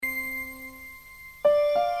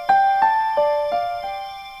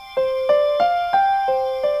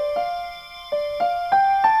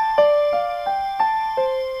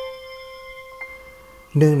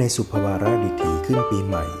เนื่องในสุภวาระดิถีขึ้นปี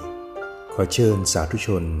ใหม่ขอเชิญสาธุช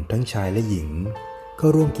นทั้งชายและหญิงเข้า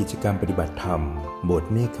ร่วมกิจกรรมปฏิบัติธรรมบท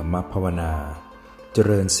เนกขมภาวนาเจ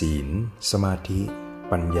ริญศีลสมาธิ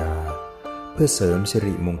ปัญญาเพื่อเสริมสิ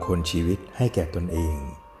ริมงคลชีวิตให้แก่ตนเอง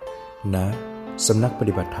ณสำนักป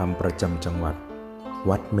ฏิบัติธรรมประจำจังหวัด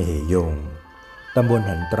วัดมเหยงตำบล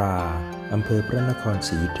หันตราอำเภอพระนครศ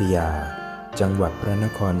รีอยุธยาจังหวัดพระน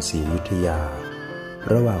ครศรีอยุธยา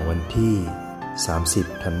ระหว่างวันที่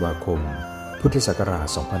30 ธันวาคมพุทธศักราช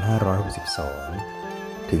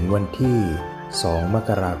 2562 ถึงวันที่ 2 ม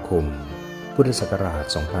กราคม พุทธศักราช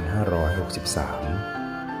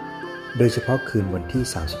 2563 โดยเฉพาะคืนวันที่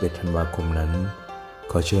 31 ธันวาคมนั้น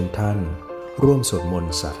ขอเชิญท่านร่วมสวดมน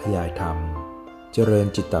ต์สาธยายธรรมเจริญ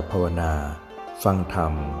จิตตภาวนาฟังธรร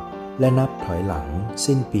มและนับถอยหลัง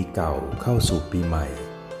สิ้นปีเก่าเข้าสู่ปีใหม่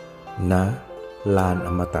ณลานอ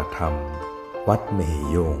มตะธรรมวัดมเห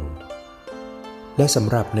ยงและสำ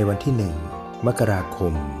หรับในวันที่ 1 มกราค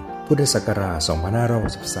ม พุทธศักราช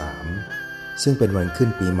 2563 ซึ่งเป็นวันขึ้น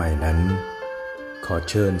ปีใหม่นั้นขอ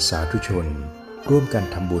เชิญสาธุชนร่วมกัน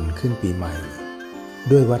ทำบุญขึ้นปีใหม่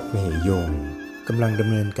ด้วยวัดมเหยงกำลังดำ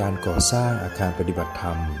เนินการก่อสร้างอาคารปฏิบัติธร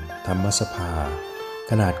รมธรรมสภา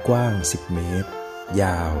ขนาดกว้าง 10 เมตรย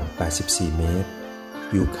าว 84 เมตร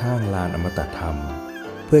อยู่ข้างลานอมตะธรรม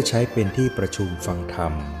เพื่อใช้เป็นที่ประชุมฟังธรร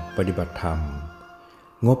มปฏิบัติธรรม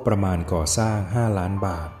งบประมาณก่อสร้าง5 ล้านบ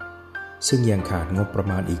าทซึ่งยังขาดงบประ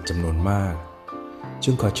มาณอีกจำนวนมากจึ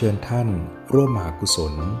งขอเชิญท่านร่วมมหากุศ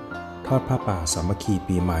ลทอดผ้าป่าสามัคคี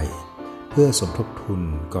ปีใหม่เพื่อสมทบทุน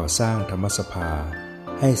ก่อสร้างธรรมสภา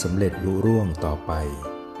ให้สำเร็จลุล่วงต่อไป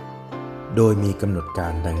โดยมีกำหนดกา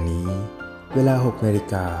รดังนี้เวลา 6 นาฬิ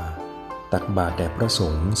กาตักบาตรแด่พระส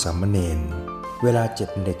งฆ์สามเณรเวลา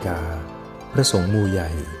 7 นาฬิกาพระสงฆ์หมู่ใหญ่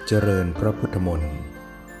เจริญพระพุทธมนต์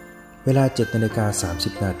เวลา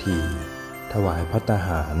 7:30 นาทีถวายภัตตาห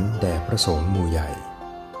ารแด่พระสงฆ์หมู่ใหญ่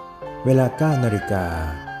เวลา 9 นาฬิกา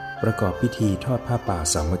ประกอบพิธีทอดผ้าป่า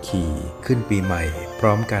สามัคคีขึ้นปีใหม่พ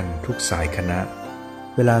ร้อมกันทุกสายคณะ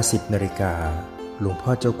เวลา 10 นาฬิกาหลวงพ่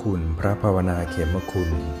อเจ้าคุณพระภาวนาเขมคุ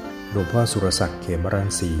ณหลวงพ่อสุรศักดิ์เขมรัง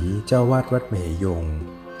สีเจ้าวาดวัดมเหยง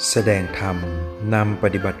แสดงธรรมนำป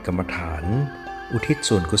ฏิบัติกรรมฐานอุทิศ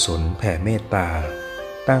ส่วนกุศลแผ่เมตตา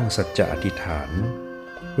ตั้งสัจจะอธิษฐาน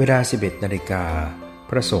เวลา 11 นาฬิกา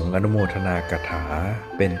พระสงฆ์อนุโมทนากถา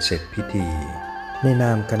เป็นเสร็จพิธีในน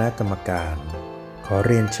ามคณะกรรมการขอเ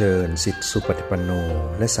รียนเชิญศิษย์สุปฏิปันโน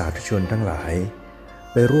และสาธุชนทั้งหลาย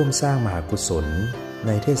ไปร่วมสร้างมหากุศลใ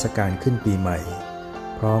นเทศกาลขึ้นปีใหม่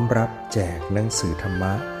พร้อมรับแจกหนังสือธรรม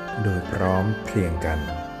ะโดยพร้อมเพรียงกัน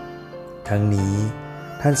ทั้งนี้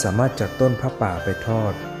ท่านสามารถจัดต้นผ้าป่าไปทอ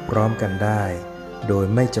ดพร้อมกันได้โดย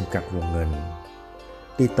ไม่จำกัดวงเงิน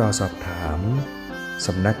ติดต่อสอบถามส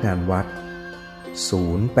ำนักงานวัด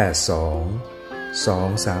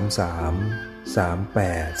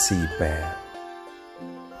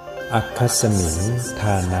082-233-3848อัคคัสมิงท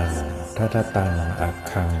านังทัตตังอัค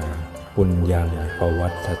คังปุญญังปวั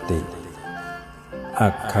ตติอั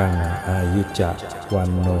คคังอายุจะวั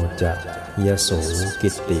นโนจะยโสกิ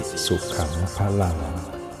ตติสุขังพลัง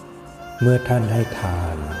เมื่อท่านให้ทา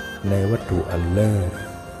นในวัตถุอันเลิศ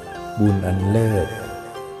บุญอันเลิศ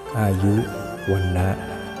อายุวรรณะ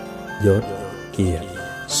ยศเกียรติ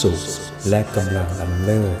สุขและกำลังอันเ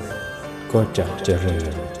ลิศก็จะเจริ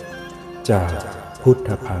ญจากพุทธ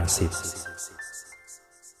ภาษิต